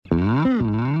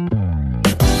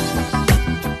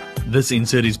This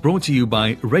insert is brought to you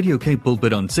by Radio Cape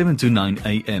Pulpit on 7 to 9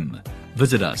 a.m.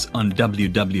 Visit us on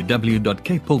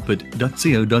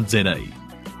www.capepulpit.co.za.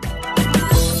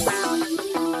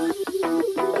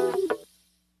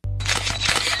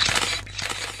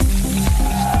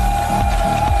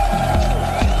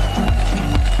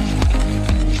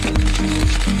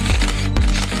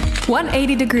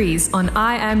 "180 Degrees" on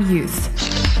I Am Youth.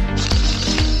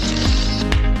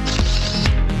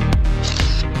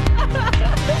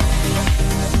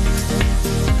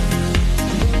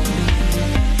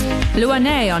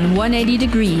 Luane on 180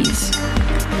 Degrees.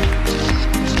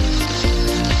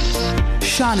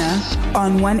 Shauna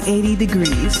on 180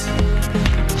 Degrees.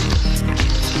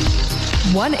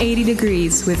 180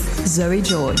 Degrees with Zoe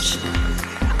George.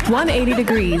 180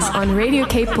 Degrees on Radio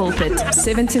Cape Pulpit,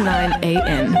 7 to 9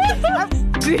 a.m.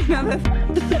 Do another.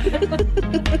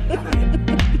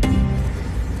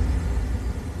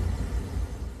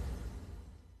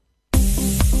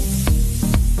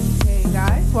 Hey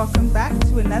guys, welcome back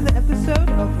to another episode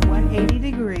of 180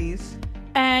 Degrees.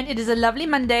 And it is a lovely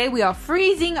Monday. We are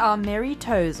freezing our merry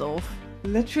toes off.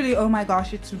 Literally, oh my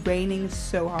gosh, it's raining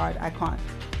so hard. I can't.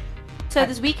 So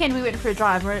this weekend we went for a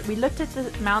drive where we looked at the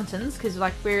mountains because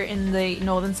like we're in the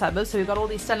northern suburbs, so we've got all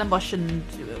these Stellenbosch and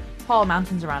Paarl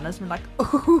mountains around us. And we're like,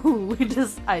 ooh, it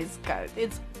is ice cold.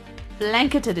 It's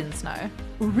blanketed in snow.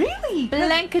 Really?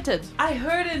 Blanketed. I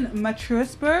heard in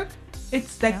Matroosburg,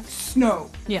 it's like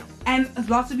snow. Yeah. And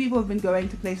lots of people have been going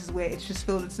to places where it's just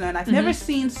filled with snow. And I've never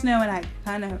seen snow, and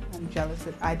I'm jealous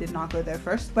that I did not go there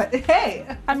first. But hey.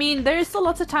 I mean, there is still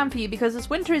lots of time for you because this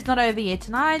winter is not over yet.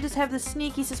 And I just have this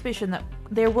sneaky suspicion that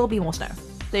there will be more snow.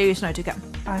 There is snow to come.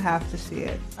 I have to see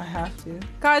it. I have to.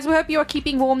 Guys, we hope you are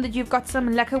keeping warm, that you've got some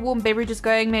lekker warm beverages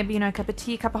going. Maybe, a cup of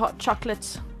tea, cup of hot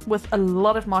chocolate with a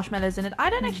lot of marshmallows in it. I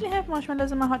don't actually have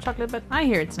marshmallows in my hot chocolate, but I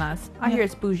hear it's nice. I hear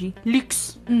it's bougie.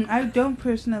 Luxe. I don't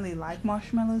personally like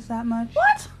marshmallows that much.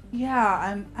 What?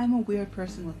 Yeah, I'm a weird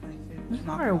person with my food.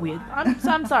 You're weird.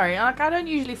 I'm sorry. Like, I don't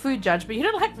usually food judge, but you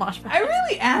don't like marshmallows. I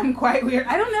really am quite weird.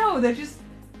 I don't know. They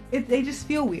just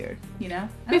feel weird,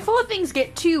 Before things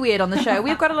get too weird on the show,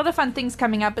 we've got a lot of fun things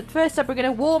coming up. But first up, we're going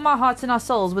to warm our hearts and our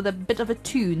souls with a bit of a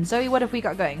tune. Zoe, what have we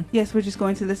got going? Yes, we're just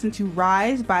going to listen to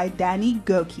Rise by Danny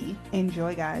Goki.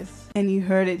 Enjoy, guys. And you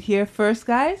heard it here first,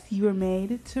 guys. You were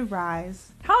made to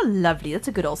rise. How lovely. That's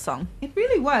a good old song. It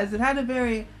really was. It had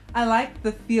I liked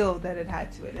the feel that it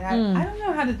had to it. I don't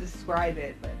know how to describe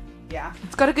it, but yeah.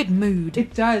 It's got a good mood.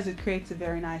 It does. It creates a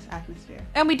very nice atmosphere.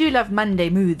 And we do love Monday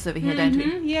moods over here, don't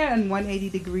we? Yeah, and 180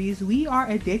 Degrees, we are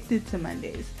addicted to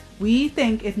Mondays. We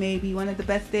think it may be one of the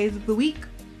best days of the week.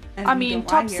 And I mean,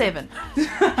 top 7.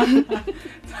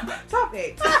 Top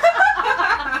 8.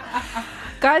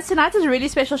 Guys, tonight is a really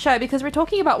special show because we're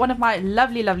talking about one of my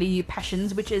lovely, lovely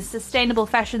passions, which is sustainable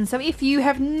fashion. So if you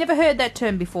have never heard that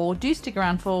term before, do stick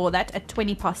around for that at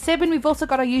 7:20. We've also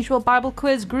got our usual Bible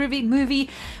quiz, groovy movie.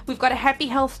 We've got a happy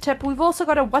health tip. We've also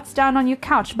got a what's down on your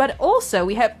couch. But also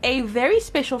we have a very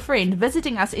special friend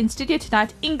visiting us in studio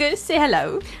tonight. Inga, say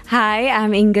hello. Hi,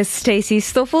 I'm Inga Stacey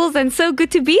Stoffels, and so good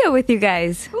to be here with you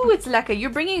guys. Ooh, it's lekker. You're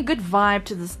bringing a good vibe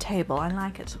to this table. I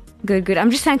like it. Good. I'm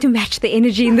just trying to match the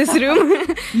energy in this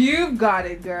room. You've got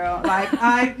it, girl.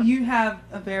 You have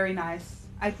a very nice,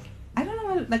 I don't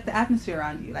know, like the atmosphere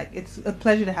around you. Like, it's a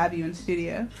pleasure to have you in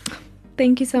studio.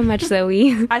 Thank you so much,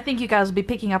 Zoe. I think you guys will be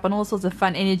picking up on all sorts of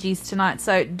fun energies tonight,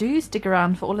 so do stick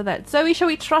around for all of that. Zoe, shall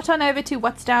we trot on over to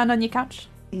what's down on your couch?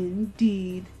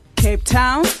 Indeed. Cape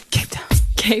Town. Cape Town.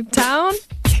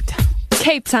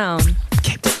 Cape Town.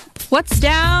 What's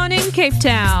down in Cape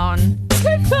Town?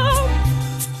 Cape Town.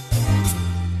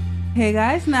 Hey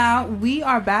guys, now we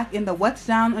are back in the What's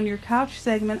Down on Your Couch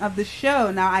segment of the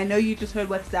show. Now, I know you just heard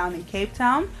What's Down in Cape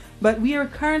Town, but we are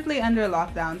currently under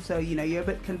lockdown, so you're a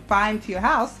bit confined to your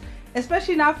house,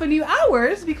 especially now for new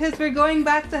hours because we're going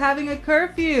back to having a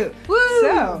curfew. Woo!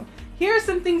 So, here are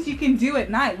some things you can do at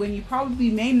night when you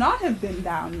probably may not have been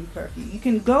down in curfew. You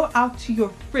can go out to your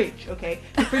fridge, okay?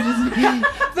 The fridge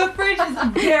is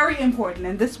very important,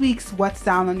 and this week's What's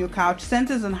Down on Your Couch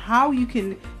centers on how you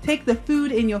can take the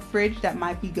food in your fridge that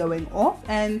might be going off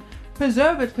and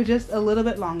preserve it for just a little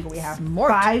bit longer. We have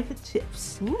 5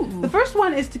 tips. Ooh. The first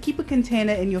one is to keep a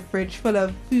container in your fridge full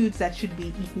of foods that should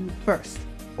be eaten first.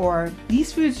 Or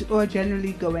these foods are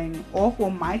generally going off, or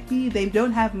might be. They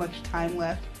don't have much time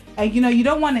left. And you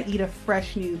don't want to eat a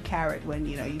fresh new carrot when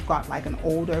you've got like an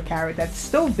older carrot that's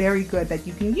still very good that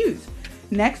you can use.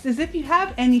 Next is if you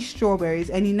have any strawberries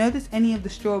and you notice any of the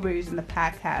strawberries in the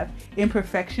pack have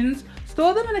imperfections,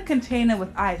 Store them in a container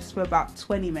with ice for about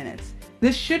 20 minutes.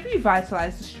 This should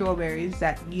revitalize the strawberries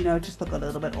that, just look a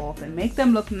little bit off and make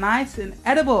them look nice and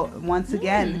edible once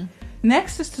again.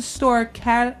 Next is to store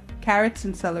carrots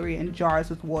and celery in jars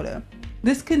with water.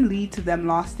 This can lead to them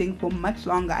lasting for much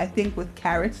longer. I think with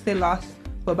carrots, they last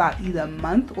for about either a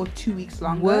month or 2 weeks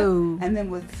longer. Whoa. And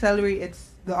then with celery,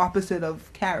 it's the opposite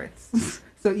of carrots.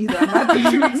 So either a month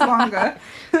or 2 weeks longer.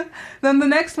 Then the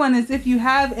next one is if you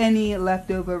have any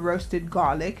leftover roasted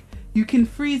garlic, you can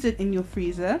freeze it in your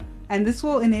freezer. And this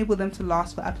will enable them to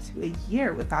last for up to a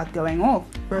year without going off.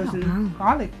 Frozen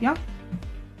garlic, yeah.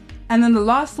 And then the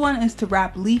last one is to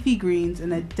wrap leafy greens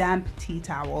in a damp tea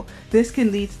towel. This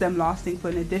can lead to them lasting for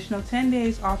an additional 10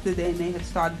 days after they may have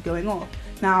started going off.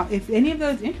 Now, if any of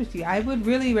those interest you, I would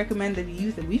really recommend that you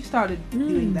use them. We've started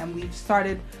doing them. We've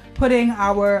started putting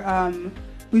our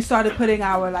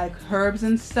like herbs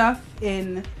and stuff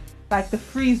in like the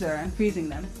freezer and freezing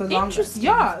them for longer. Interesting.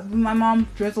 Yeah, my mom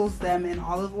drizzles them in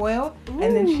olive oil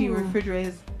and then she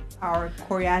refrigerates our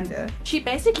coriander. She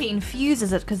basically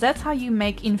infuses it because that's how you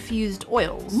make infused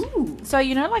oils. Ooh. So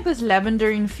like those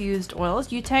lavender infused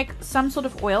oils, you take some sort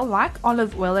of oil like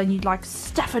olive oil and you like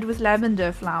stuff it with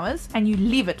lavender flowers and you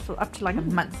leave it for up to like a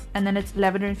month and then it's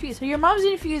lavender infused. So your mom's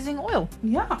infusing oil.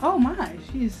 Yeah, oh my,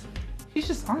 she's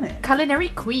just on it. Culinary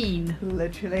queen.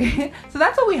 Literally. So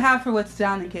that's all we have for what's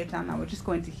down in Cape Town. Now we're just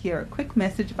going to hear a quick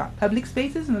message about public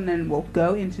spaces and then we'll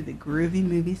go into the groovy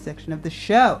movie section of the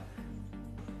show.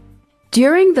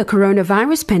 During the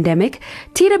coronavirus pandemic,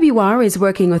 TWR is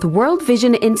working with World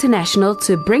Vision International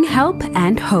to bring help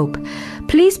and hope.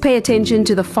 Please pay attention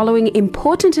to the following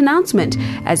important announcement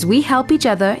as we help each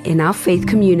other in our faith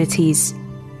communities.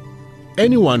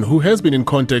 Anyone who has been in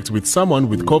contact with someone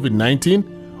with COVID-19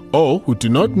 or who do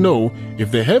not know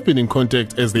if they have been in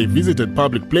contact as they visited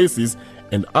public places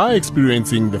and are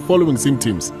experiencing the following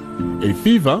symptoms: a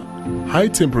fever, high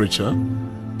temperature,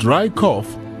 dry cough,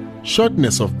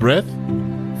 shortness of breath,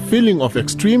 feeling of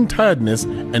extreme tiredness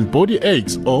and body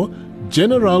aches or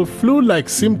general flu-like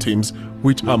symptoms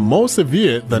which are more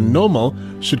severe than normal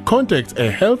should contact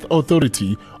a health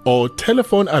authority or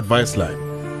telephone advice line.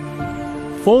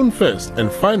 Phone first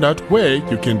and find out where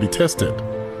you can be tested.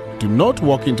 Do not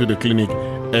walk into the clinic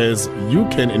as you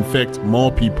can infect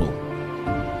more people.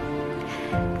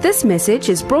 This message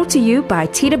is brought to you by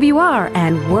TWR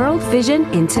and World Vision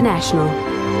International.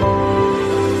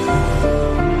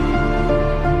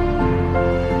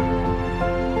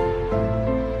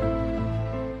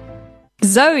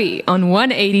 Zoe on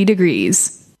 180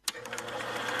 Degrees.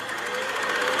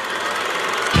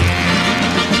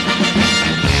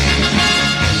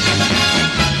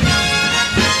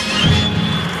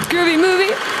 Groovy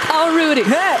movie, all Rudy.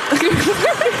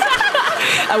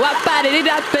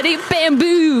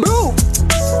 Bamboo.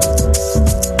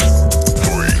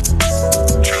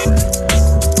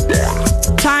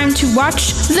 Time to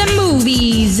watch the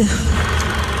movies.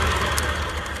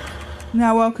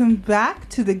 Now, welcome back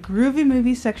to the groovy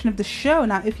movie section of the show.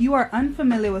 Now, if you are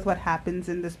unfamiliar with what happens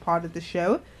in this part of the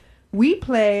show, we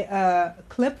play a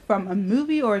clip from a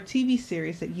movie or a TV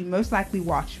series that you most likely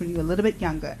watched when you were a little bit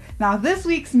younger. Now, this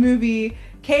week's movie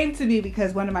came to me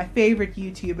because one of my favorite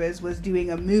YouTubers was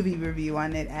doing a movie review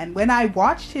on it. And when I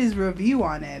watched his review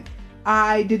on it,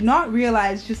 I did not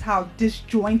realize just how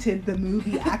disjointed the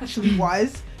movie actually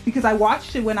was, because I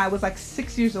watched it when I was like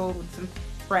 6 years old with some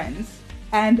friends.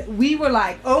 And we were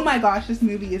like, oh my gosh, this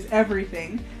movie is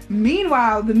everything.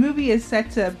 Meanwhile, the movie is set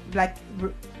to like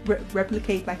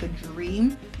replicate like a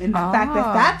dream. In the fact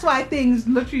that that's why things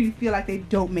literally feel like they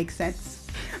don't make sense.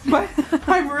 But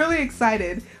I'm really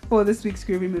excited for this week's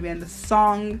groovy movie and the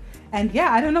song. And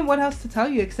yeah, I don't know what else to tell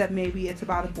you except maybe it's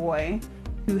about a boy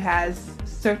who has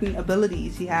certain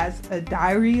abilities. He has a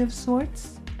diary of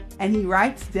sorts and he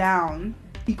writes down,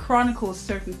 he chronicles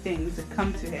certain things that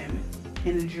come to him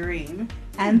in a dream,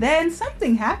 and then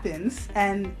something happens,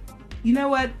 and you know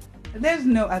what, there's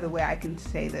no other way I can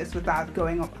say this without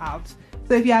going out.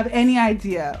 So if you have any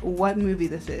idea what movie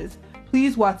this is,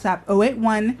 please WhatsApp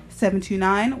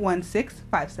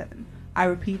 081-729-1657. I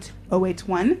repeat,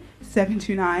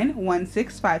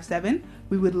 081-729-1657.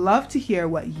 We would love to hear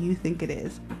what you think it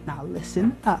is. Now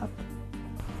listen up.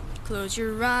 Close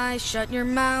your eyes, shut your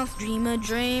mouth, dream a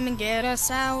dream and get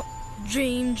us out.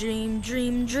 Dream, dream,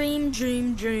 dream, dream,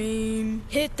 dream, dream.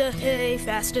 Hit the hay,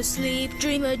 fast asleep.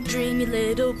 Dream a dream, you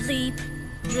little bleep.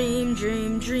 Dream,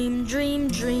 dream, dream, dream,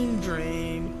 dream,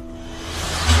 dream.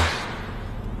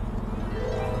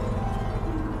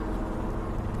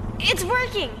 It's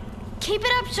working! Keep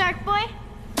it up, Shark Boy!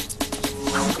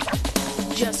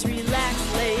 Just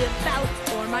relax, lay about,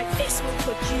 or my face will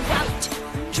put you out.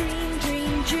 Dream,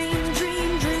 dream, dream, dream.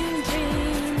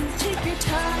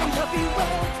 time, but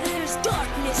beware, there's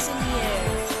darkness in the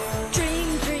air.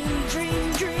 Dream, dream,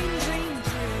 dream, dream, dream,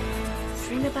 dream.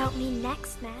 Dream about me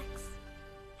next, Max.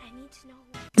 I need to know.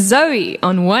 Zoe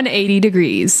on 180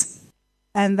 Degrees.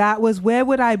 And that was Where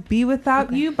Would I Be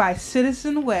Without You by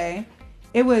Citizen Way.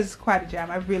 It was quite a jam.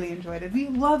 I really enjoyed it. We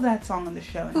love that song on the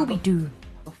show. Who we do.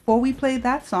 Before we played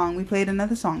that song, we played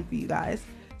another song for you guys.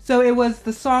 So it was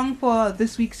the song for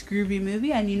this week's Groovy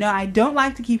Movie. And you know I don't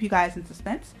like to keep you guys in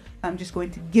suspense. I'm just going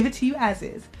to give it to you as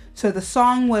is. So the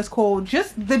song was called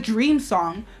just The Dream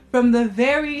Song from the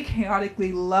very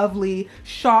chaotically lovely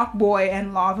Shark Boy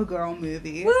and Lava Girl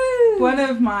movie. Woo! One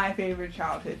of my favorite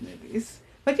childhood movies.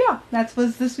 But yeah, that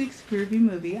was this week's Groovy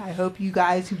Movie. I hope you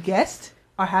guys who guessed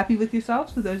are happy with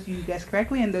yourselves. For those of you who guessed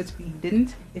correctly and those of you who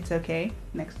didn't, it's okay.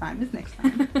 Next time is next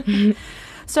time.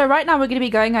 So right now we're going to be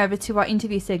going over to our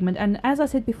interview segment, and as I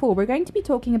said before, we're going to be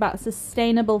talking about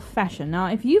sustainable fashion. Now,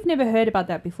 if you've never heard about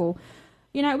that before,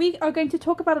 you know, we are going to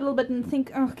talk about it a little bit and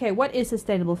think, okay, what is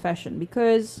sustainable fashion?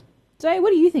 Because, Zoe, what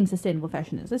do you think sustainable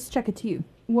fashion is? Let's check it to you.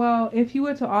 Well, if you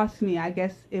were to ask me, I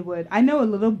guess it would, I know a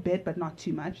little bit, but not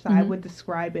too much. So I would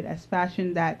describe it as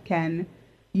fashion that can,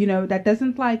 you know, that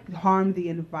doesn't like harm the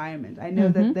environment. I know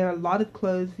that there are a lot of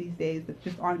clothes these days that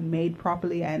just aren't made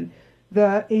properly, and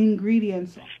the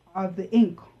ingredients of the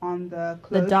ink on the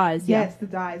clothes. The dyes, yes, the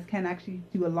dyes can actually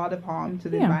do a lot of harm to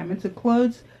the environment. So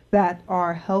clothes that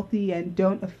are healthy and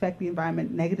don't affect the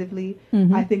environment negatively,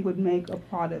 I think would make a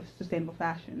part of sustainable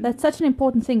fashion. That's such an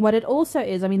important thing. What it also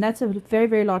is, I mean, that's a very,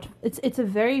 very large, it's a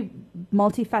very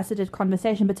multifaceted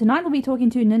conversation. But tonight we'll be talking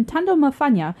to Nintendo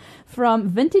Mafanya from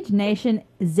Vintage Nation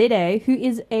ZA, who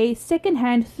is a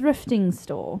secondhand thrifting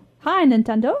store. Hi,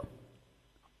 Nintendo.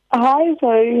 Hi,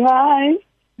 Zoe. Hi.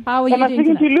 How are you Am I doing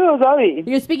speaking to tonight? you or Zoe?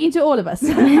 You're speaking to all of us.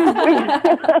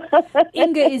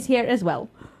 Inga is here as well.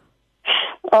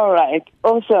 All right.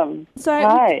 Awesome. So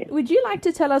Hi. would you like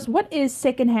to tell us what is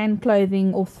secondhand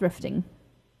clothing or thrifting?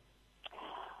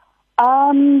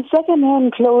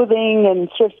 Secondhand clothing and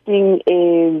thrifting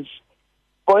is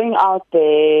going out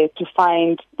there to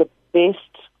find the best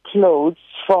clothes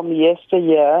from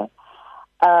yesteryear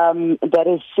that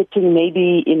is sitting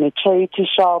maybe in a charity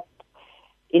shop,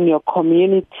 in your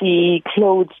community,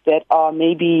 clothes that are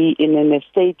maybe in an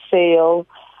estate sale.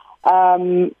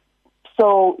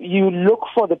 So you look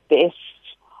for the best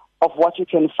of what you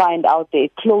can find out there,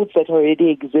 clothes that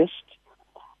already exist.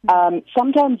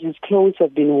 Sometimes these clothes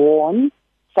have been worn,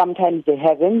 sometimes they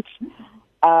haven't,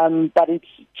 but it's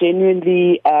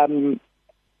genuinely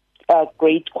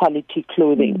great quality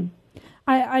clothing.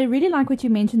 I really like what you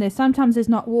mentioned there. Sometimes it's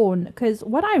not worn, because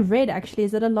what I read actually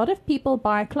is that a lot of people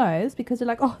buy clothes because they're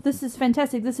like, oh, this is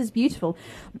fantastic, this is beautiful,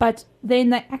 but then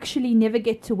they actually never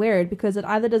get to wear it because it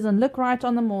either doesn't look right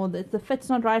on them or the fit's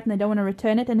not right and they don't want to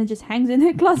return it, and it just hangs in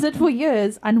their closet for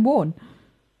years unworn.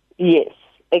 Yes,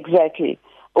 exactly.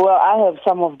 Well, I have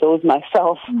some of those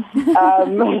myself.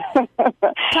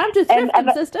 Time to thrift them,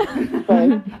 sister.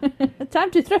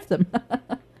 Time to thrift them.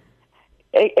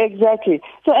 Exactly.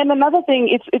 So, and another thing,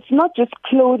 it's not just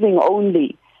clothing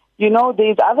only. You know,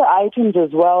 there's other items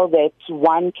as well that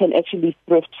one can actually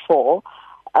thrift for.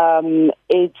 For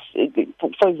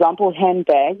example,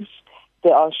 handbags.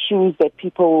 There are shoes that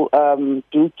people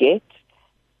do get.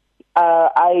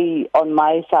 I, on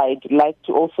my side, like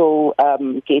to also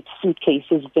get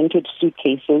suitcases, vintage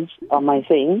suitcases are my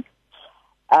thing.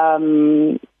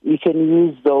 You can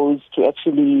use those to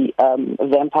actually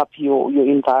vamp up your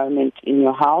environment in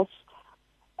your house.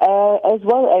 As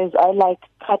well as I like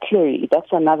cutlery.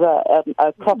 That's another,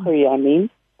 crockery, I mean.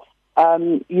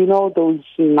 You know, those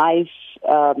nice,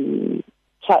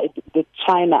 the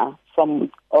china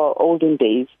from olden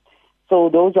days. So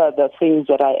those are the things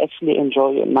that I actually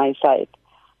enjoy on my side.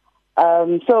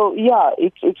 So yeah,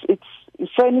 it's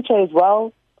furniture as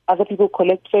well. Other people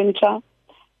collect furniture.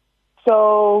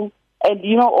 So, and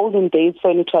you know, olden days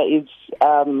furniture is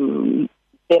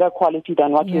better quality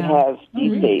than what we have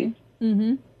these days.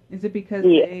 Mm-hmm. Is it because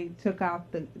they took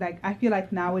out the, like, I feel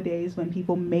like nowadays when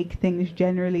people make things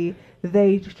generally,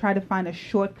 they just try to find a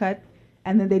shortcut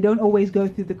and then they don't always go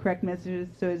through the correct messages.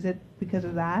 So is it because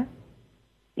of that?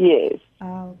 Yes.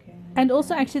 Oh, okay. And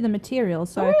also actually the material.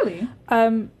 So, really?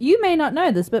 You may not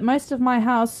know this, but most of my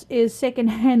house is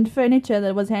second-hand furniture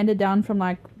that was handed down from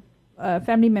like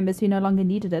family members who no longer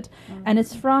needed it, and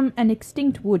it's from an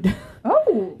extinct wood.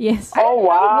 Oh, yes. Oh,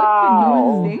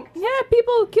 wow. Yeah,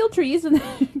 people kill trees and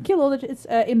kill all the. It's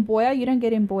Mboya. You don't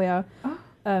get Mboya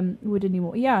wood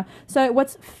anymore. Yeah. So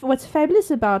what's fabulous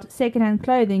about secondhand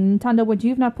clothing, Tanda, what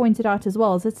you've now pointed out as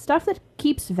well, is it's stuff that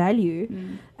keeps value,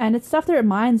 and it's stuff that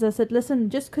reminds us that, listen,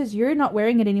 just because you're not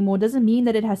wearing it anymore doesn't mean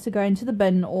that it has to go into the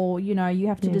bin or you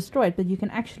have to destroy it, but you can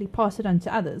actually pass it on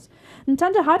to others. And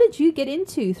Tanda, how did you get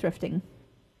into thrifting?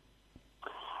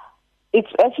 It's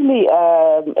actually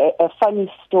a funny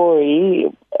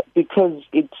story because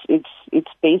it's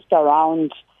based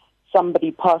around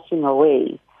somebody passing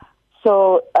away.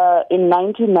 So in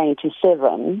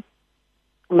 1997,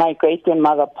 my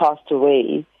great-grandmother passed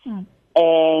away,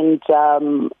 and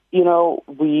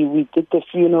we did the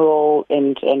funeral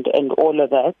and all of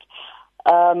that.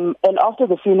 And after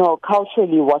the funeral,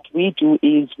 culturally, what we do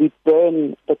is we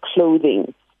burn the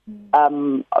clothing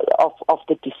of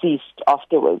the deceased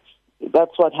afterwards.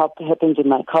 That's what happens in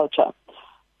my culture.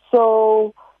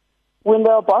 So when they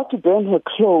were about to burn her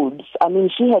clothes, I mean,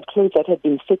 she had clothes that had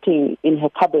been sitting in her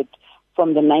cupboard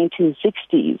from the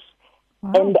 1960s.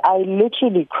 Wow. And I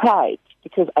literally cried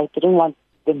because I didn't want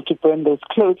them to burn those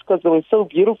clothes because they were so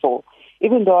beautiful.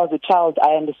 Even though as a child,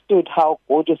 I understood how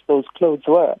gorgeous those clothes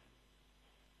were.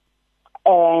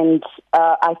 And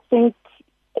I think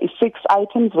 6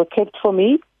 items were kept for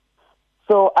me.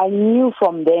 So I knew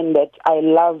from then that I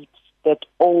loved that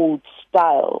old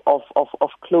style of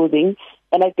clothing,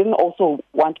 and I didn't also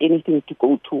want anything to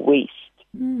go to waste.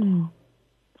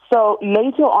 So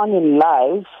later on in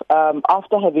life,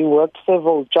 after having worked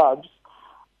several jobs,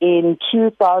 in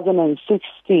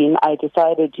 2016, I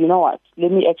decided, you know what,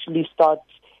 let me actually start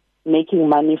making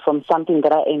money from something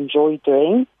that I enjoy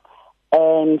doing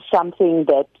and something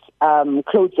that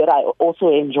clothes that I also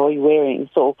enjoy wearing.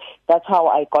 So that's how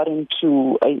I got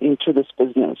into this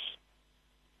business.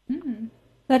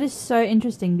 That is so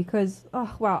interesting because,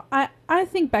 I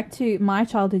think back to my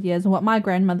childhood years and what my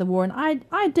grandmother wore, and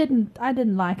I didn't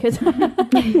like it.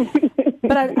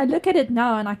 But I look at it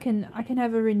now and I can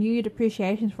have a renewed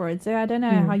appreciation for it. So I don't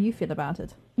know how you feel about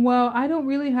it. Well, I don't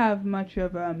really have much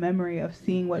of a memory of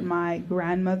seeing what my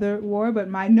grandmother wore,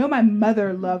 but I know my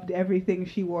mother loved everything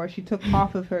she wore. She took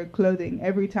half of her clothing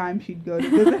every time she'd go to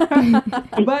visit her.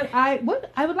 But I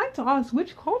would like to ask,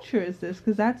 which culture is this?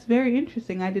 Because that's very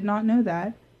interesting. I did not know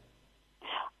that.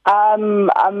 I'm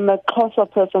a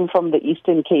Xhosa person from the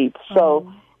Eastern Cape,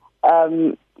 so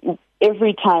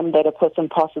every time that a person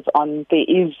passes on, there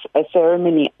is a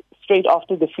ceremony straight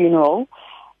after the funeral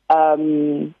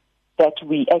that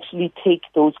we actually take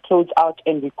those clothes out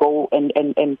and we go and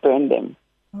burn them.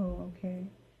 Oh, okay.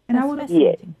 And I would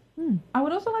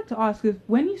also like to ask, if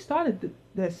when you started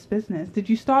this business, did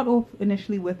you start off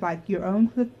initially with like your own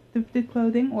thrifted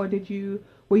clothing, or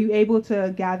were you able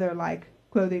to gather like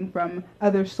clothing from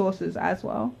other sources as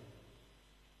well?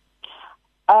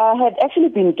 I had actually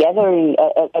been gathering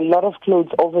a lot of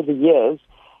clothes over the years,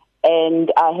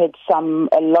 and I had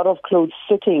a lot of clothes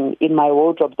sitting in my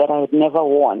wardrobe that I had never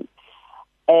worn.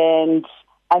 And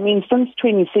I mean, since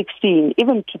 2016,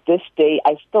 even to this day,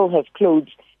 I still have clothes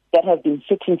that have been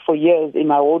sitting for years in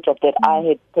my wardrobe that I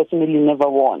had personally never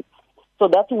worn. So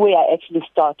that's where I actually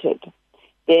started.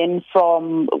 Then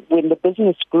from when the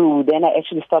business grew, then I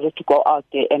actually started to go out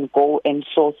there and go and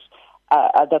source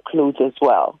other clothes as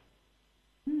well.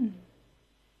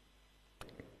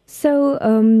 So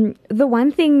the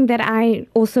one thing that I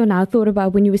also now thought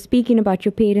about when you were speaking about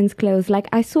your parents' clothes, like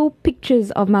I saw pictures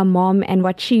of my mom and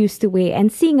what she used to wear,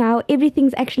 and seeing how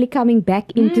everything's actually coming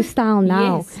back into style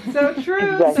now. Yes, so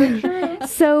true, exactly. So true.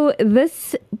 So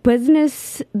this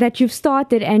business that you've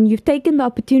started, and you've taken the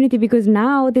opportunity, because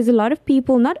now there's a lot of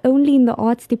people, not only in the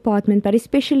arts department, but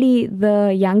especially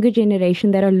the younger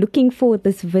generation, that are looking for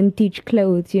this vintage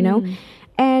clothes, you know.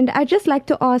 And I'd just like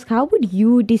to ask, how would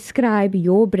you describe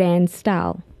your brand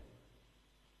style?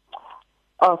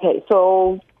 Okay,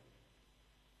 so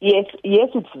yes,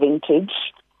 it's vintage.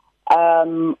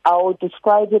 I would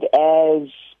describe it as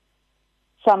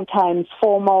sometimes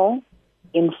formal,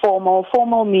 informal.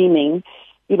 Formal meaning,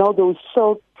 you know, those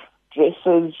silk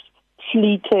dresses,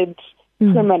 pleated,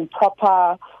 prim and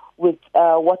proper, with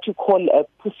what you call a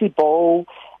pussy bow,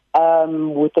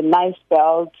 with a nice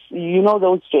belt, you know,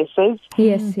 those dresses.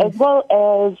 Yes. As well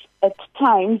as at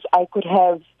times I could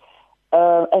have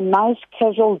a nice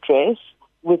casual dress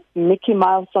with Mickey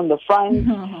Mouse on the front.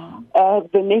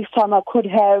 The next time I could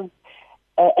have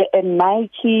a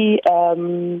Nike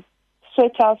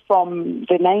sweater from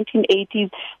the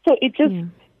 1980s. So it just,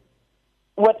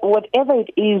 whatever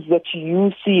it is that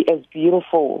you see as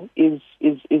beautiful is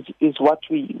what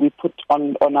we put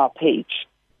on our page.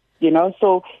 You know,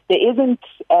 so there isn't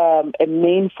a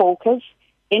main focus.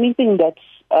 Anything that's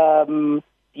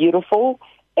beautiful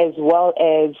as well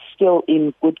as still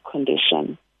in good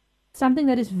condition. something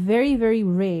that is very, very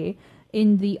rare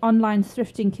in the online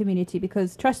thrifting community,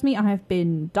 because trust me, I have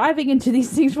been diving into these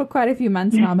things for quite a few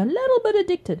months now. I'm a little bit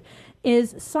addicted,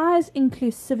 is size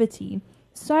inclusivity.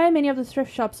 So many of the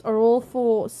thrift shops are all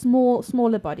for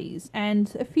smaller bodies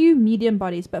and a few medium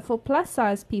bodies, but for plus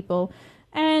size people,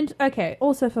 and okay,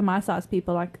 also for my size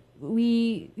people, like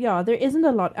there isn't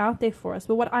a lot out there for us.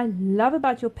 But what I love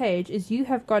about your page is you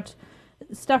have got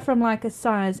stuff from like a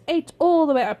size 8 all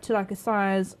the way up to like a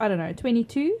size, I don't know,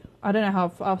 22. I don't know how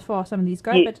far some of these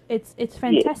go, but it's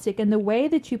fantastic. And the way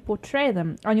that you portray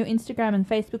them on your Instagram and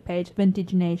Facebook page,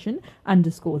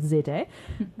 vintagenation_ZA,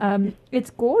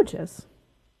 it's gorgeous.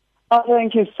 Oh,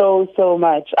 thank you so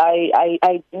much.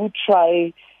 I do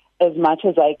try as much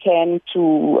as I can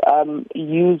to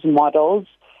use models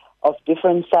of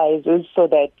different sizes so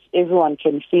that everyone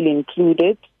can feel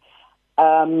included.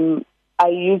 I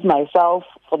use myself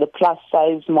for the plus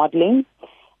size modeling,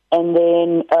 and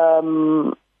then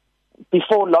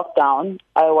before lockdown,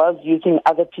 I was using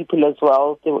other people as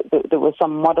well. There were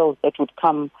some models that would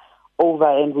come over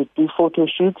and would do photo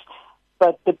shoots.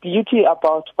 But the beauty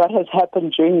about what has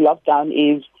happened during lockdown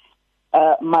is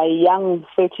my young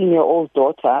 13-year-old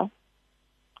daughter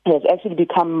has actually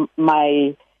become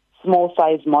my small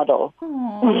size model.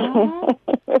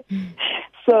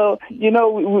 So, we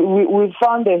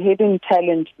found a hidden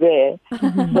talent there.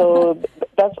 So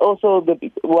that's also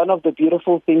one of the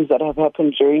beautiful things that have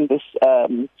happened during this,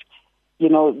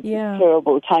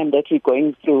 terrible time that we're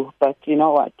going through. But you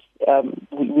know what?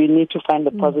 We need to find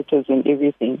the positives in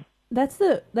everything. That's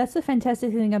the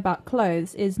fantastic thing about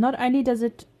clothes, is not only does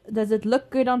it look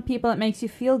good on people, it makes you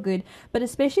feel good, but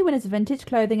especially when it's vintage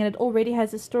clothing and it already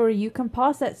has a story, you can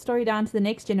pass that story down to the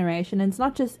next generation. And it's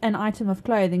not just an item of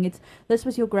clothing, it's this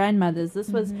was your grandmother's, this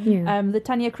was the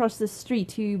Tanya across the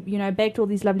street who baked all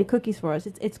these lovely cookies for us.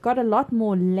 It's got a lot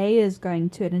more layers going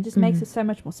to it, and it just makes it so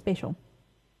much more special.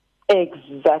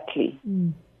 Exactly.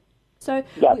 So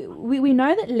we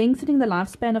know that lengthening the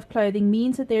lifespan of clothing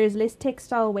means that there is less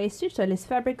textile wastage, so less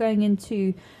fabric going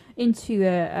into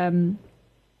the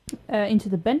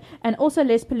bin, and also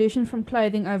less pollution from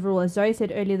clothing overall. As Zoe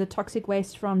said earlier, the toxic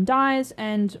waste from dyes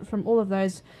and from all of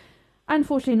those,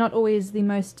 unfortunately not always the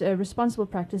most responsible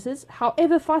practices.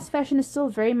 However, fast fashion is still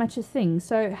very much a thing.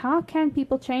 So how can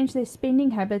people change their spending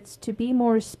habits to be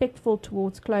more respectful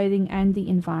towards clothing and the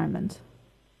environment?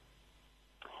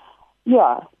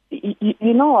 Yeah.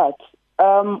 You know what?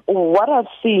 What I've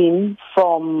seen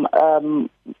from the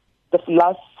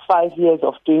last 5 years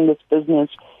of doing this business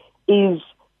is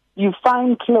you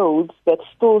find clothes that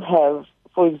still have,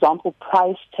 for example,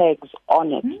 price tags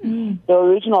on it, the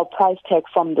original price tag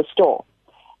from the store.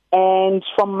 And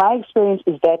from my experience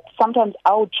is that sometimes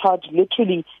I would charge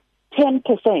literally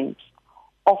 10%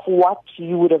 of what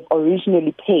you would have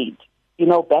originally paid,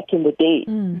 back in the day.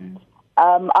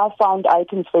 I found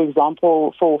items, for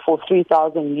example, for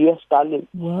 $3,000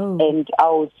 Whoa. And I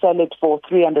would sell it for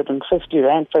 350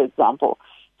 rand, for example.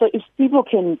 So if people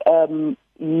can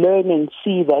learn and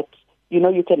see that,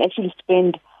 you can actually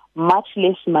spend much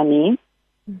less money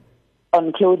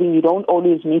on clothing. You don't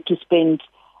always need to spend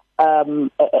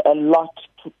a lot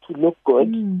to look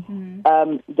good.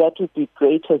 That would be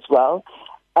great as well.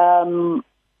 And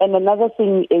another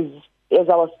thing is, as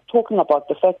I was talking about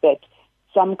the fact that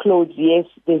some clothes, yes,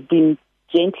 they've been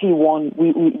gently worn.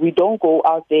 We don't go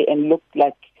out there and look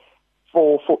like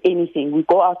for anything. We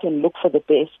go out and look for the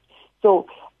best. So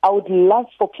I would love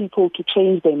for people to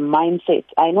change their mindset.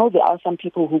 I know there are some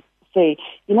people who say,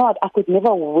 you know what, I could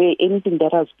never wear anything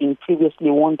that has been previously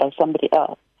worn by somebody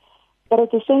else. But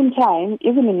at the same time,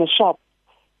 even in the shop,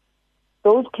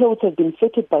 those clothes have been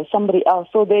fitted by somebody else.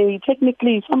 So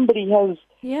technically somebody has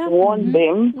worn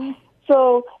them.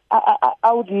 So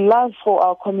I would love for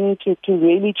our community to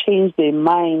really change their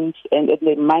minds and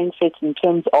their mindsets in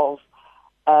terms of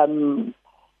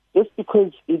just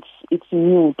because it's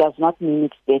new does not mean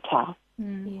it's better.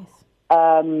 Yes.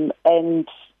 And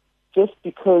just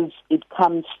because it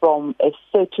comes from a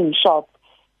certain shop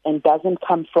and doesn't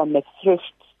come from a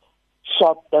thrift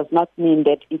shop does not mean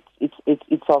that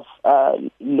it's of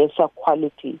lesser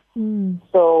quality.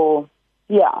 So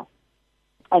yeah.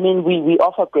 I mean, we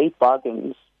offer great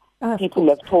bargains. People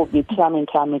have told me time and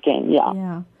time again,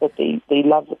 that they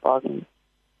love the bargains.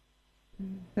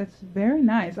 That's very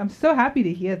nice. I'm so happy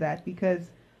to hear that,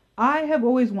 because I have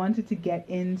always wanted to get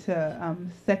into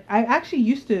I actually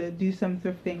used to do some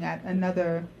thrifting at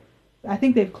another. I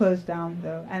think they've closed down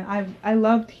though, and I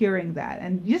loved hearing that,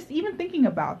 and just even thinking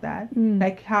about that,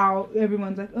 like how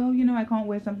everyone's like, oh, I can't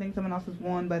wear something someone else has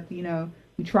worn, but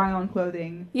We try on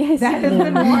clothing Yes. that has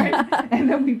been worn, and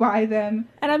then we buy them.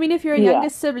 And I mean, if you're a younger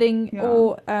sibling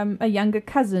or a younger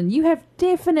cousin, you have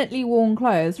definitely worn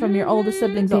clothes from your older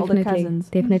siblings or older cousins.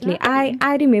 Definitely.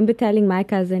 I remember telling my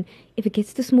cousin, if it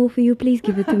gets too small for you, please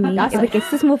give it to me. If it gets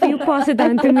too small for you, pass it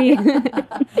down to me.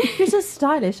 You're so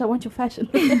stylish. I want your fashion.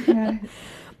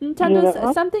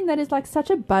 Tando, something that is like such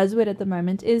a buzzword at the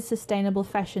moment is sustainable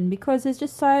fashion, because there's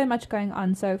just so much going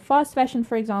on. So fast fashion,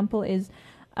 for example, is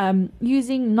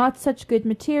using not such good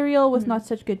material with not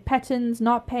such good patterns,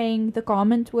 not paying the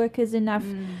garment workers enough,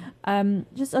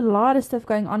 just a lot of stuff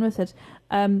going on with it.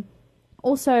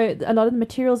 Also, a lot of the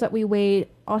materials that we wear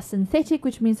are synthetic,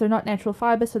 which means they're not natural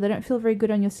fiber, so they don't feel very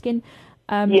good on your skin.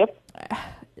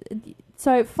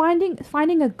 So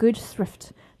finding a good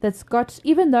thrift that's got,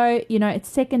 even though, you know, it's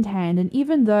secondhand, and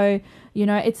even though, you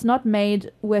know, it's not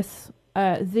made with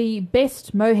the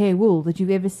best mohair wool that you've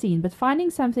ever seen, but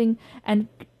finding something and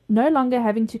no longer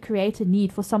having to create a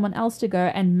need for someone else to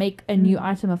go and make a new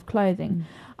item of clothing.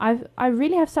 I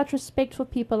really have such respect for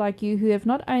people like you who have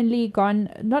not only going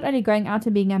out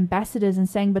and being ambassadors and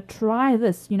saying, but try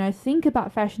this, you know, think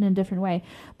about fashion in a different way,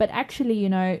 but actually, you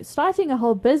know, starting a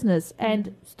whole business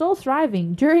and still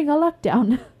thriving during a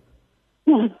lockdown.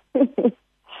 We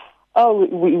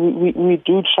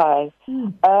do try.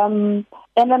 And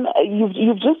then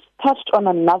you've just touched on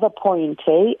another point,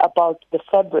 about the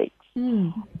fabrics.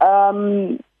 For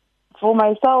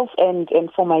myself and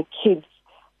for my kids,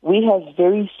 we have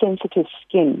very sensitive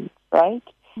skin, right?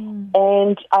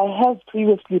 And I have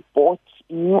previously bought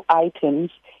new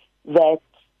items that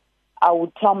I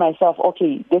would tell myself,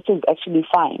 okay, this is actually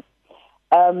fine.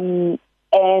 And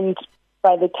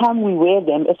by the time we wear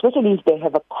them, especially if they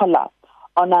have a collar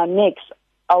on our necks,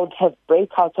 I would have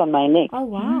breakouts on my neck. Oh,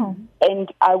 wow.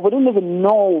 And I wouldn't even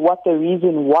know what the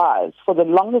reason was. For the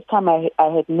longest time, I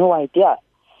had no idea.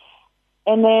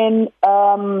 And then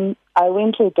I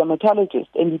went to a dermatologist,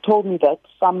 and he told me that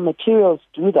some materials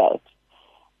do that.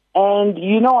 And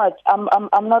you know what?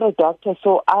 I'm not a doctor,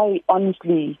 so I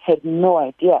honestly had no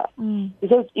idea.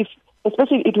 Because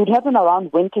especially it would happen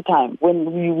around winter time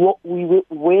when we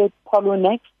wear polo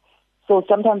necks. So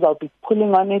sometimes I'll be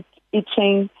pulling on it,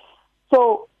 itching.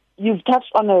 So you've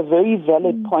touched on a very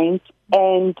valid point.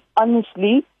 And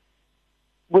honestly,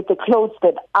 with the clothes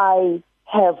that I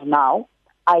have now,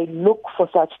 I look for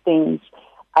such things.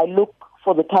 I look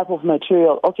for the type of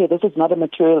material. Okay, this is not a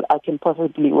material I can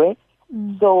possibly wear.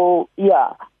 So,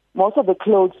 yeah, most of the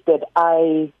clothes that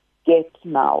I get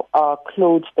now are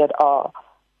clothes that are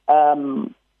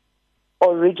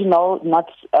original,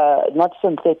 not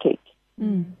synthetic.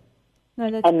 No,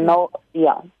 that's and good.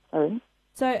 Sorry.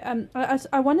 So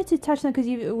I wanted to touch on, because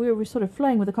we were sort of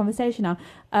flowing with the conversation now.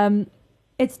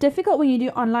 It's difficult when you do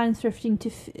online thrifting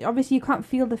obviously you can't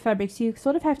feel the fabrics. You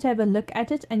sort of have to have a look at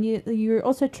it, and you're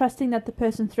also trusting that the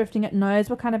person thrifting it knows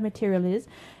what kind of material it is.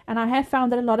 And I have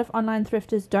found that a lot of online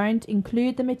thrifters don't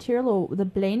include the material or the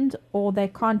blend, or they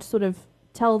can't sort of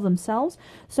tell themselves.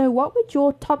 So what would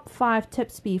your top 5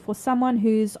 tips be for someone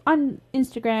who's on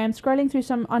Instagram scrolling through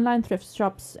some online thrift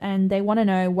shops and they want to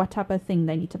know what type of thing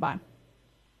they need to buy?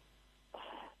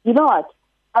 You know what?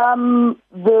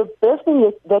 The best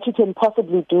thing that you can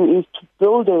possibly do is to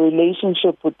build a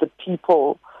relationship with the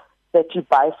people that you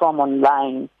buy from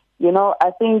online. You know,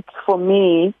 I think for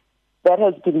me, that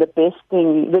has been the best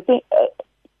thing.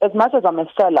 As much as I'm a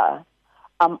seller,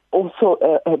 I'm also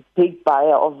a big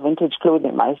buyer of vintage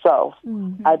clothing myself.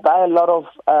 I buy a lot of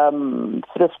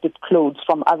thrifted clothes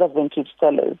from other vintage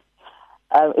sellers.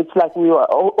 It's like we are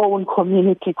our own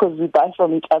community because we buy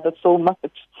from each other so much.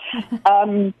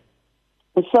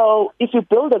 So if you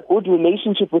build a good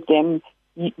relationship with them,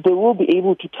 they will be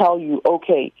able to tell you,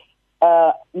 okay,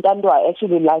 Ndando, I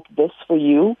actually like this for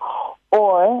you.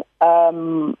 Or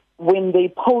when they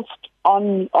post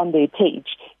on their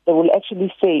page, they will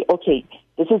actually say, okay,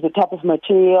 this is the type of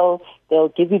material. They'll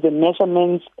give you the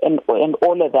measurements and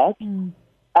all of that.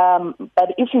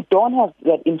 But if you don't have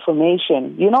that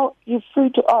information, you know, you're free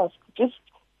to ask. Just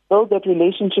build that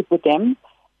relationship with them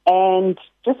and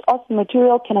just ask the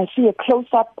material, can I see a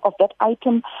close-up of that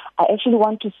item? I actually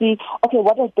want to see, okay,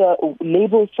 what does the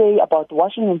label say about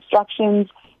washing instructions,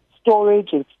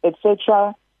 storage,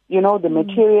 etc., you know, the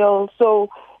material.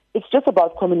 So it's just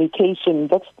about communication.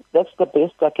 That's the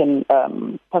best I can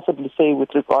possibly say with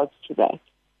regards to that.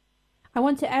 I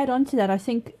want to add on to that. I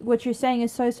think what you're saying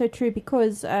is so true,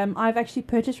 because I've actually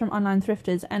purchased from online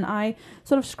thrifters, and I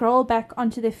sort of scroll back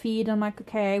onto their feed and I'm like,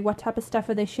 okay, what type of stuff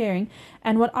are they sharing?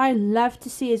 And what I love to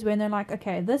see is when they're like,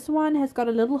 okay, this one has got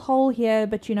a little hole here,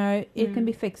 but it can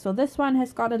be fixed, or this one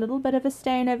has got a little bit of a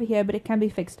stain over here, but it can be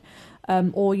fixed,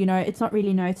 or it's not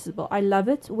really noticeable. I love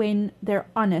it when they're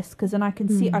honest, because then I can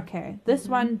see, okay, this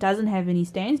one doesn't have any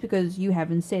stains because you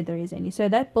haven't said there is any. So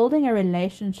that building a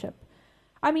relationship.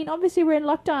 I mean, obviously we're in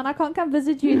lockdown. I can't come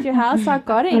visit you at your house. So I've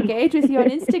got to engage with you on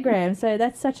Instagram. So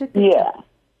that's such a good tip.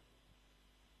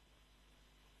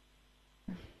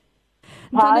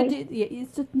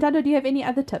 Ntando, do you have any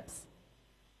other tips?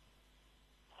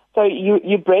 So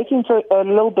you're breaking for a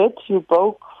little bit. You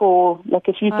broke for like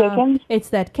a few seconds. It's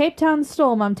that Cape Town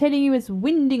storm. I'm telling you, it's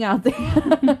winding out there.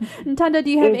 Ntando, do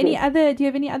you have any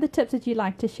other tips that you'd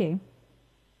like to share?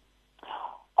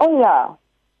 Oh yeah.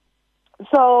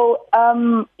 So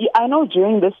I know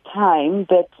during this time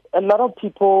that a lot of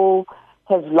people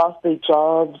have lost their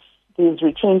jobs. There's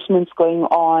retrenchments going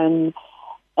on,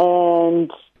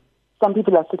 and some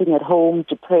people are sitting at home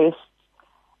depressed.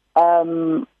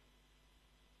 You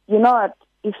know what?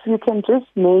 If you can just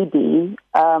maybe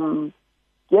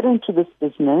get into this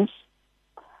business.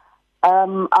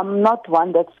 I'm not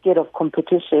one that's scared of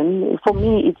competition. For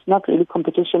me, it's not really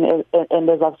competition, and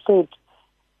as I've said,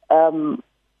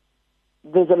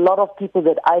 there's a lot of people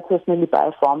that I personally buy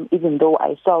from, even though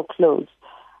I sell clothes.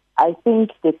 I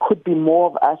think there could be more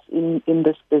of us in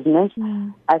this business.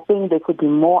 I think there could be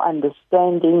more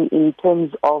understanding in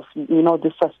terms of,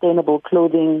 the sustainable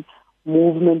clothing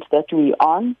movement that we're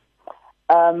on.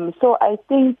 So I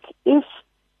think if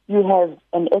you have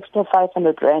an extra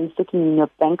 500 Rand sitting in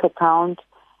your bank account,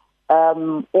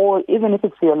 or even if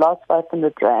it's your last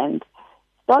 500 Rand,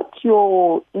 start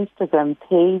your Instagram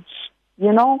page,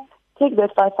 take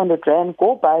that 500 Rand,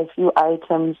 go buy a few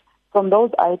items. From those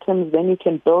items, then you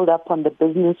can build up on the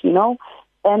business,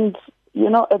 And,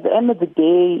 at the end of the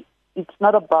day, it's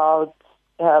not about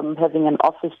having an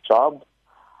office job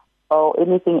or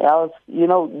anything else.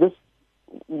 We're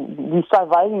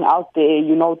surviving out there,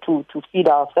 to feed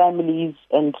our families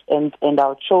and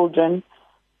our children.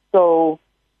 So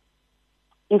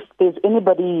if there's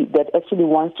anybody that actually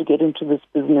wants to get into this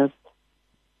business,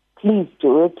 please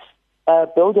do it.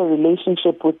 Build a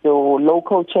relationship with your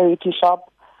local charity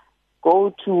shop.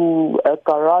 Go to a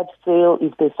garage sale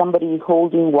if there's somebody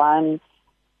holding one,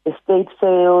 estate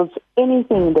sales,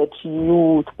 anything that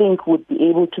you think would be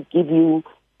able to give you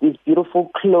these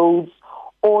beautiful clothes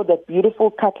or that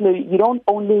beautiful cutlery. You don't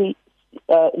only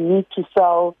need to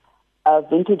sell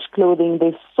vintage clothing.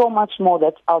 There's so much more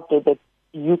that's out there that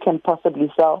you can possibly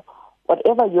sell.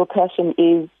 Whatever your passion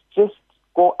is, just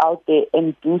go out there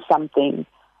and do something.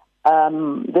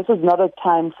 This is not a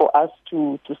time for us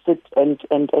to sit and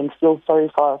feel sorry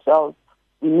for ourselves.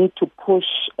 We need to push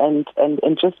and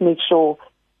just make sure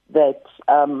that,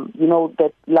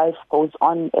 that life goes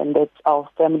on and that our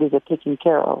families are taken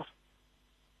care of.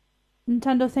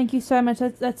 Ntando, thank you so much.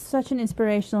 That's such an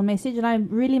inspirational message, and I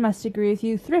really must agree with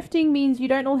you. Thrifting means you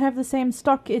don't all have the same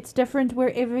stock. It's different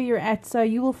wherever you're at, so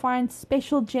you will find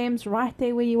special gems right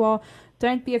there where you are.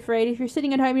 Don't be afraid. If you're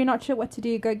sitting at home, you're not sure what to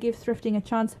do, go give thrifting a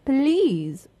chance.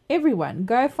 Please, everyone,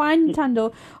 go find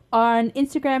Ntando on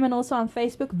Instagram and also on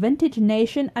Facebook,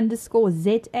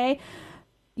 vintagenation_ZA.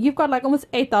 You've got like almost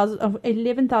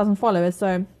 11,000 followers,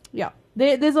 so yeah.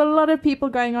 There's a lot of people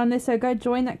going on there, so go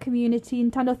join that community.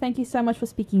 Ntando, thank you so much for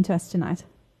speaking to us tonight.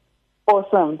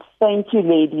 Awesome. Thank you,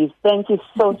 ladies. Thank you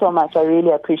so much. I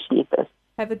really appreciate this.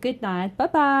 Have a good night.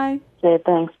 Bye-bye. Okay,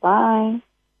 thanks. Bye.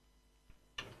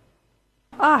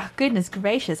 Ah, goodness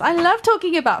gracious. I love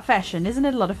talking about fashion. Isn't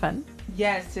it a lot of fun?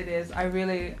 Yes, it is. I'm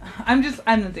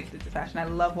addicted to fashion. I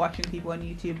love watching people on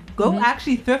YouTube go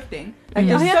actually thrifting. Like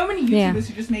there's so many YouTubers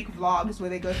who just make vlogs where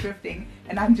they go thrifting,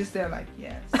 and I'm just there like,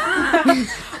 yes.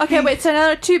 Okay, wait, so now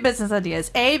there are two business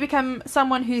ideas. A, become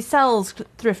someone who sells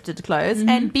thrifted clothes,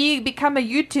 and B, become a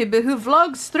YouTuber who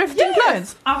vlogs thrifting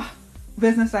clothes.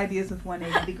 Business ideas with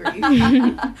 180 degrees.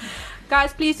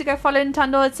 Guys, please do go follow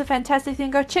Ntando. It's a fantastic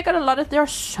thing. Go check out there are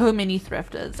so many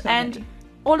thrifters.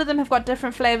 All of them have got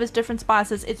different flavors, different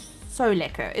spices. It's so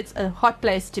lekker. It's a hot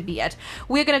place to be at.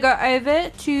 We're going to go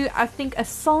over to, I think, a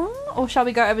song, or shall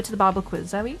we go over to the Bible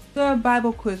quiz, are we? The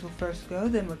Bible quiz will first go,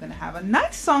 then we're going to have a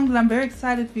nice song that I'm very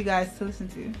excited for you guys to listen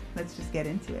to. Let's just get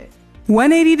into it.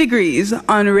 180 Degrees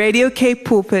on Radio Cape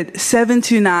Pulpit, 7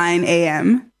 to 9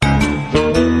 a.m.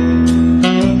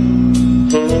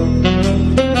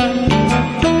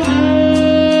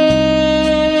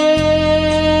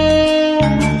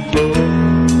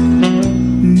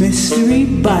 Mystery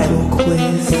Bible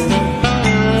Quiz.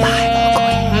 Bible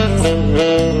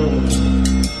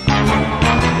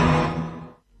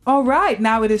All right,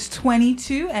 now it is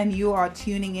 22, and you are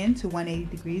tuning in to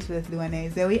 180 Degrees with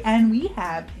Luane Zoe, and we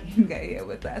have Inga here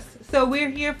with us. So we're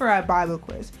here for our Bible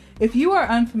quiz. If you are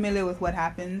unfamiliar with what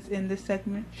happens in this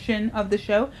section of the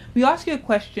show, we ask you a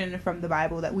question from the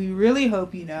Bible that we really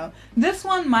hope you know. This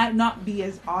one might not be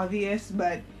as obvious,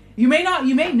 but you may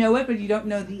know it, but you don't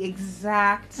know the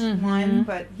exact one.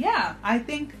 But yeah, I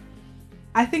think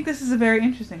this is a very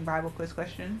interesting Bible quiz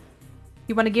question.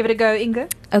 You want to give it a go, Inga?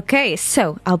 Okay,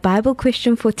 so our Bible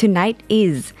question for tonight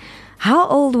is, how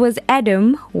old was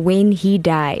Adam when he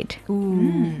died?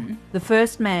 Ooh, the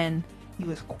first man. He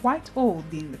was quite old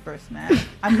being the first man.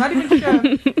 I'm not even sure.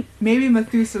 Maybe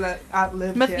Methuselah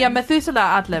outlived him. Yeah, Methuselah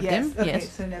outlived him. Okay, yes.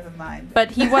 So never mind.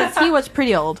 But he was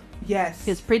pretty old. Yes.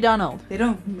 He was pretty darn old. They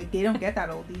don't get that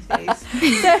old these days.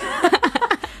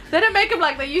 They don't make him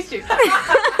like they used to.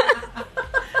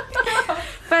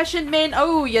 Fashion men.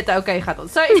 Oh, yeah, okay, gaat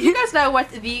ons. So if you guys know what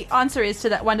the answer is to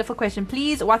that wonderful question,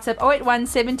 please WhatsApp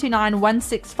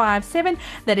 081-729-1657.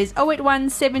 That is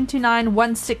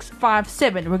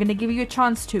 081-729-1657. We're going to give you a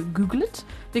chance to Google it,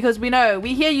 because we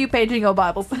hear you paging your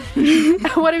Bibles.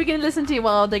 What are we going to listen to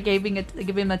while they're giving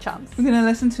him a chance? We're going to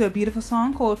listen to a beautiful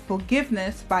song called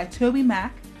Forgiveness by Toby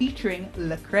Mac featuring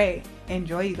Lecrae.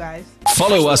 Enjoy, you guys.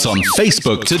 Follow us on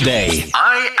Facebook today.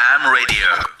 I Am Radio.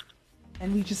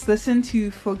 And we just listened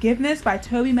to Forgiveness by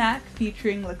Toby Mac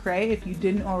featuring Lecrae, if you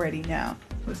didn't already know.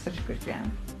 It was such a good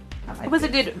jam. What was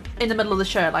it did in the middle of the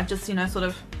show? Like just, sort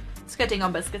of skirting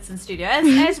on biscuits in studio.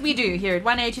 As we do here at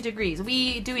 180 Degrees.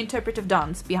 We do interpretive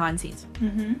dance behind scenes.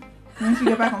 Mm-hmm. Once we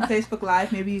get back on Facebook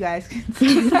Live, maybe you guys can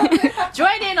see that.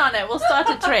 Join in on it. We'll start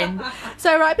a trend.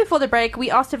 So right before the break, we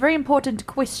asked a very important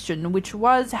question, which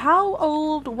was, how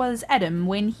old was Adam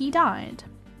when he died?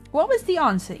 What was the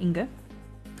answer, Inga?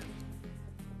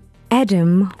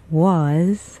 Adam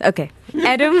was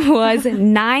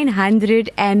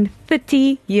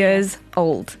 930 years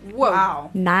old. Whoa. Wow.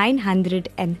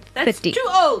 950. That's too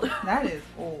old. That is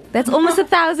old. That's almost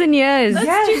 1,000 years.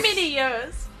 That's too many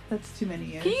years. That's too many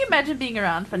years. Can you imagine being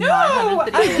around for No,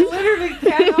 950 I years? literally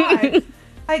cannot.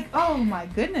 Like, oh my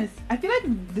goodness. I feel like,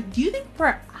 do you think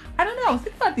I don't know, I was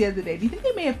thinking about it the other day. Do you think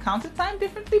they may have counted time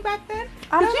differently back then?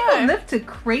 I don't Because people know. lived to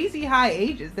crazy high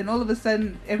ages. Then all of a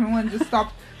sudden, everyone just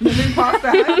stopped living past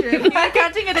 100. You're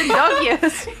counting it in dog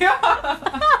years. Yeah.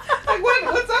 Like,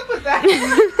 what's up with that?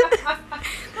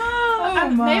 Oh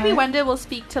my. Maybe one day we'll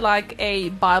speak to like a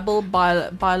Bible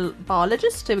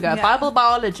biologist. Here we go. Yeah. Bible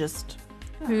biologist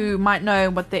who might know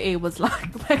what the air was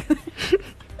like back then.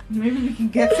 Maybe we can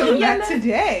get some of that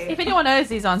today. If anyone knows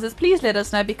these answers, please let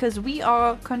us know, because we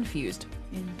are confused.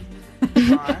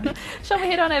 Indeed. Shall we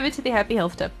head on over to the happy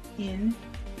health tip?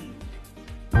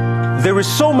 There is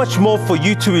so much more for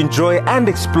you to enjoy and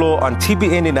explore on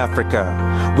TBN in Africa.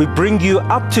 We bring you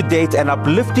up-to-date and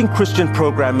uplifting Christian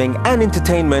programming and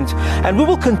entertainment, and we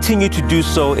will continue to do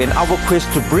so in our quest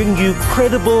to bring you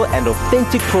credible and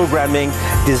authentic programming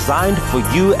designed for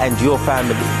you and your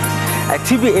family. At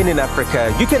TBN in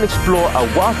Africa, you can explore a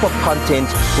wealth of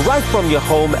content right from your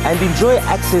home and enjoy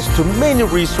access to many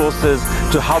resources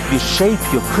to help you shape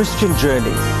your Christian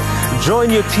journey.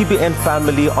 Join your TBN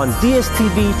family on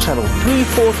DSTV channel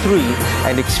 343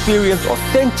 and experience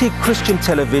authentic Christian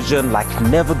television like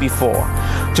never before.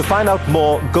 To find out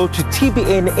more, go to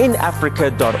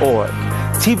tbninafrica.org.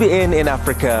 TBN in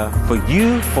Africa, for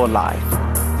you for life.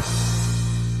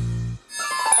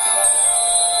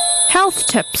 Health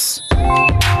tips.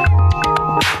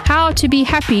 How to be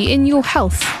happy in your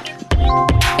health.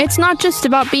 It's not just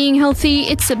about being healthy,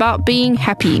 it's about being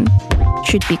happy.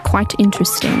 Should be quite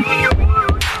interesting.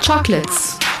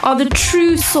 Chocolates are the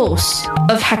true source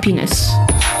of happiness.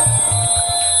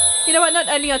 You know what? Not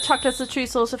only are chocolates the true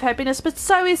source of happiness, but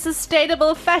so is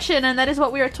sustainable fashion, and that is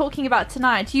what we are talking about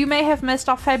tonight. You may have missed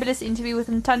our fabulous interview with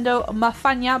Ntando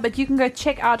Mafanya, but you can go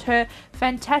check out her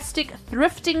fantastic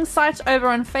thrifting site over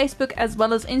on Facebook as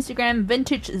well as Instagram,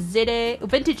 Vintage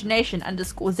Nation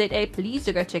 _ZA. Please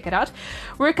do go check it out.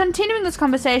 We're continuing this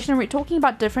conversation, and we're talking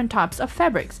about different types of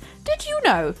fabrics. Did you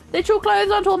know that your clothes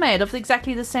aren't all made of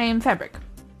exactly the same fabric?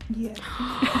 Yeah.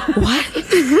 What?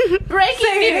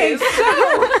 Breaking news!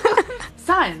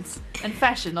 Science and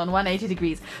fashion on 180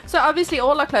 Degrees. So obviously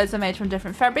all our clothes are made from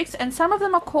different fabrics, and some of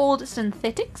them are called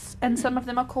synthetics and some of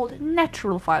them are called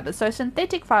natural fibers. So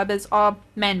synthetic fibers are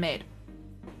man-made.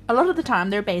 A lot of the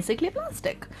time they're basically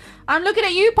plastic. I'm looking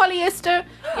at you, polyester.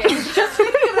 Yes. Just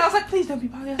thinking of it, I was like, please don't be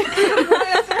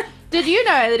polyester. Did you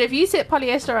know that if you set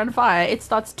polyester on fire, it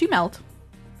starts to melt?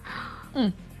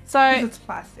 So because it's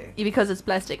plastic. Because it's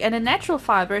plastic. And a natural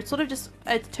fiber, it sort of just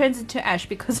it turns into ash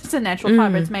because it's a natural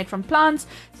fiber. It's made from plants.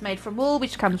 It's made from wool,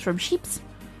 which comes from sheeps.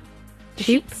 The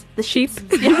sheep.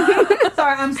 Yeah.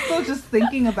 Sorry, I'm still just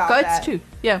thinking about Goats that. too.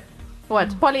 Yeah. What?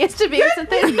 Polyester being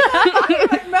synthetic?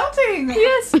 Like melting.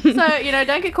 Yes. So,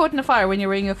 don't get caught in a fire when you're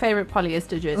wearing your favorite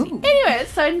polyester jersey. Ooh. Anyway,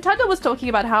 so Ntando was talking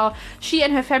about how she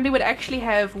and her family would actually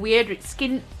have weird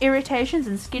skin irritations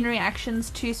and skin reactions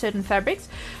to certain fabrics.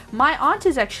 My aunt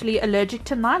is actually allergic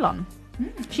to nylon.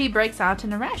 She breaks out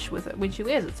in a rash with it when she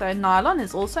wears it. So nylon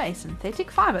is also a synthetic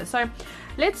fiber. So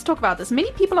let's talk about this.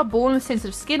 Many people are born with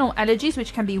sensitive skin or allergies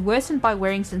which can be worsened by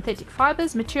wearing synthetic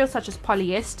fibers. Materials such as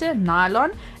polyester,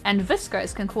 nylon, and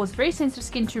viscose can cause very sensitive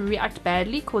skin to react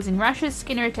badly, causing rashes,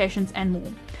 skin irritations, and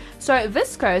more. So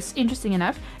viscose, interesting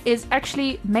enough, is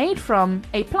actually made from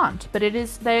a plant, but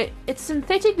it's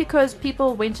synthetic because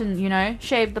people went and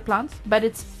shaved the plants, but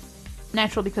it's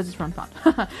natural because it's from plant.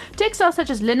 Textiles such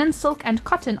as linen, silk, and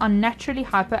cotton are naturally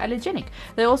hypoallergenic.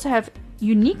 They also have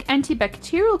unique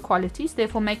antibacterial qualities,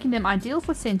 therefore making them ideal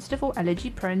for sensitive or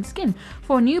allergy-prone skin.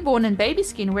 For newborn and baby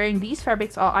skin, wearing these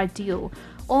fabrics are ideal.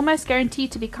 Almost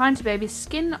guaranteed to be kind to baby's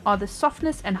skin are the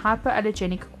softness and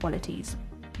hypoallergenic qualities.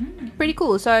 Pretty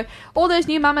cool. So all those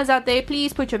new mamas out there,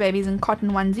 please put your babies in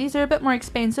cotton onesies. They're a bit more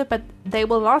expensive, but they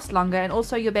will last longer, and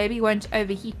also your baby won't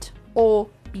overheat or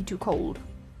be too cold.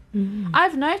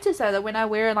 I've noticed though that when I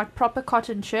wear like proper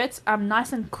cotton shirts, I'm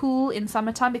nice and cool in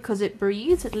summertime because it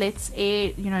breathes, it lets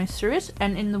air through it,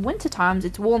 and in the winter times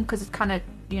it's warm because it kind of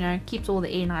keeps all the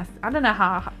air nice. I don't know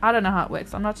how it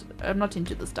works. I'm not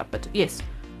into this stuff, but yes,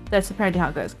 that's apparently how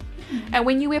it goes. And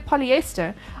when you wear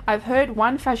polyester, I've heard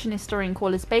one fashion historian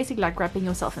call it basically like wrapping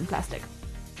yourself in plastic.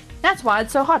 That's why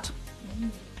it's so hot.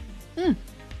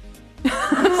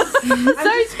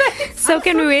 So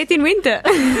can we wear it in winter?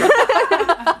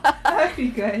 That'd be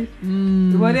good.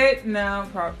 Would it? No,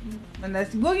 probably. Unless,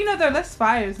 there are less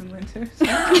fires in winter. So.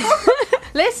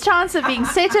 Less chance of being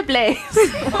set ablaze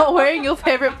while wearing your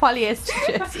favorite polyester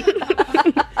jersey.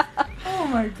 Oh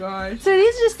my gosh. So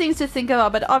these are just things to think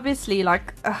about, but obviously,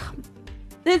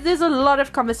 there's a lot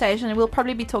of conversation, and we'll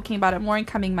probably be talking about it more in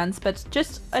coming months. But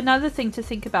just another thing to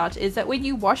think about is that when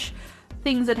you wash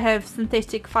things that have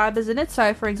synthetic fibers in it,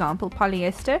 so for example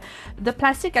polyester, the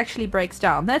plastic actually breaks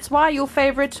down. That's why your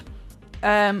favorite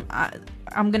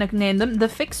I'm gonna name them the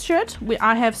fixed shirt,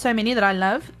 I have so many that I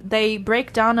love, they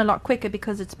break down a lot quicker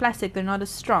because it's plastic, they're not as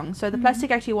strong. So the plastic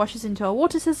actually washes into our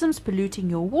water systems, polluting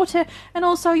your water, and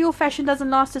also your fashion doesn't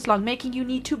last as long, making you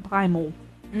need to buy more.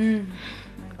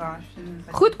 Gosh,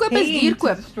 Goedkoop is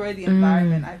duurkoop. To destroy the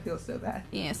environment. I feel so bad.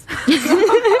 Yes.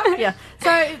 Yeah.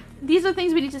 So these are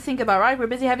things we need to think about, right? We're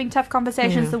busy having tough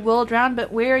conversations the world round,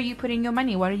 but where are you putting your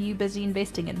money? What are you busy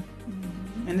investing in?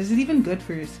 And is it even good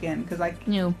for your skin? Because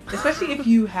especially if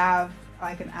you have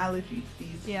like an allergy to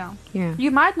these. Yeah.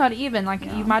 You might not even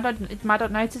it might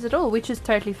not notice at all, which is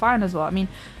totally fine as well. I mean.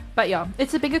 But yeah,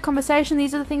 it's a bigger conversation.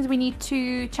 These are the things we need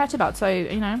to chat about. So,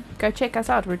 go check us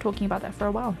out. We're talking about that for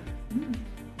a while.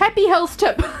 Happy health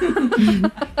tip.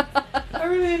 I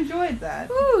really enjoyed that.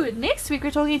 Ooh, next week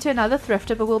we're talking to another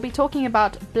thrifter, but we'll be talking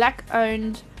about black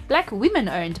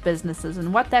women-owned businesses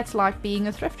and what that's like being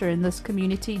a thrifter in this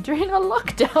community during a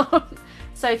lockdown.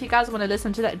 So if you guys want to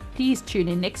listen to that, please tune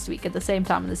in next week at the same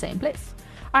time in the same place.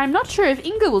 I'm not sure if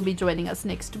Inga will be joining us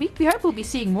next week. We hope we'll be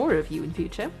seeing more of you in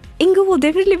future. Inga will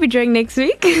definitely be joining next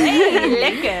week. Hey,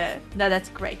 lekker. No, that's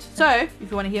great. So, if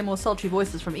you want to hear more sultry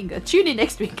voices from Inga, tune in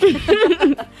next week.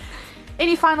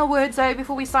 Any final words, though,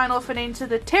 before we sign off and enter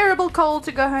the terrible cold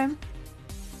to go home?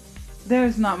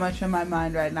 There's not much on my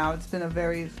mind right now. It's been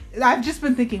I've just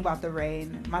been thinking about the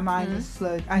rain. My mind is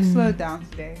slowed. I slowed down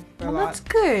today for a lot. That's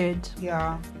good.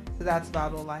 Yeah. So that's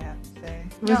about all I have to say.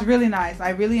 It was really nice. I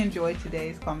really enjoyed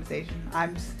today's conversation.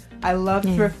 I love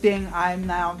thrifting. I'm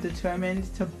now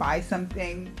determined to buy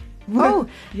something. Oh,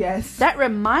 yes. That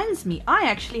reminds me, I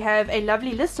actually have a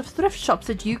lovely list of thrift shops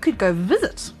that you could go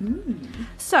visit.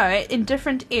 So, in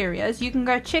different areas, you can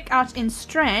go check out in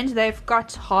Strand. They've got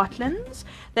Heartlands.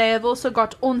 They have also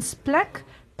got Ons Plek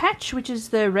Patch, which is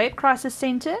the Rape Crisis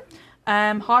Center.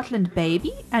 Heartland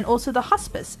Baby, and also the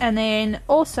Hospice. And then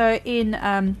also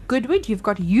in Goodwood you've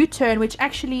got U-Turn, which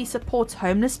actually supports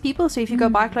homeless people, so if you go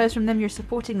buy clothes from them, you're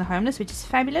supporting the homeless, which is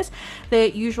fabulous.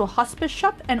 The usual hospice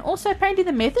shop, and also apparently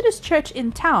the Methodist Church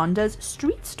in town does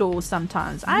street stores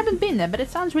sometimes. I haven't been there, but it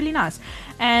sounds really nice.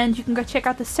 And you can go check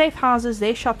out the Safe Houses,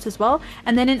 their shops as well.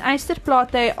 And then in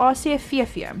Eysterplaat, they RCF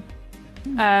Fiefie.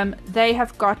 They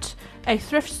have got a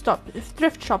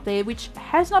thrift shop there, which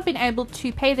has not been able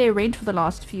to pay their rent for the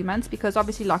last few months because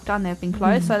obviously lockdown, they've been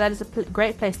closed. So that is a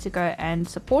great place to go and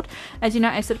support. As you know,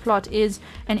 Eisterplaat is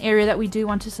an area that we do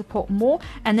want to support more.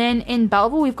 And then in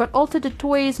Bellville, we've got Alta de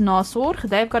Toys Nasorg.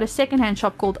 They've got a secondhand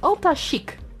shop called Alta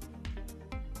Chic,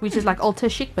 which is like Alta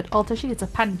Chic, but Alta Chic, it's a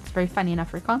pun. It's very funny in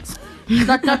Afrikaans.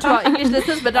 not to our English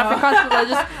listeners, but Afrikaans people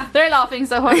they're laughing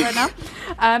so hard right now.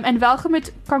 And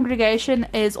Welgemoed Congregation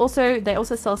is they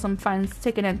also sell some fun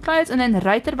second-hand clothes. And then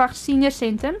Ruiterbach Senior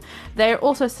Centrum, they're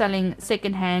also selling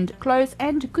second-hand clothes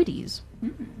and goodies.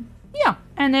 Yeah.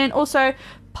 And then also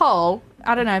Paul,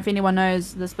 I don't know if anyone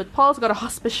knows this, but Paul's got a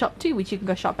hospice shop too, which you can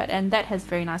go shop at, and that has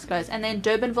very nice clothes. And then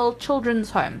Durbanville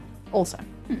Children's Home also.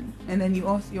 And then you're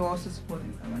also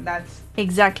supporting someone. That's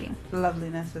exactly the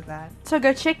loveliness of that. So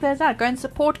go check those out. Go and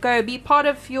support. Go be part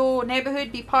of your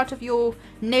neighborhood. Be part of your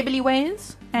neighborly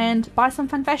ways, and buy some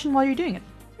fun fashion while you're doing it.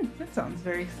 That sounds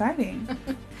very exciting.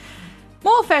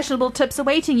 More fashionable tips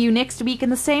awaiting you next week in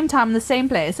the same time in the same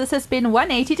place. This has been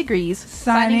 180 Degrees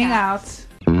signing out.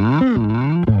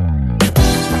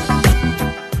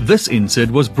 This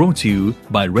insert was brought to you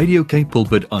by Radio Cape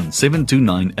Pulpit on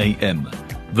 729 AM.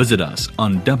 Visit us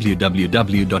on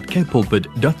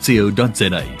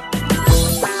www.capepulpit.co.za.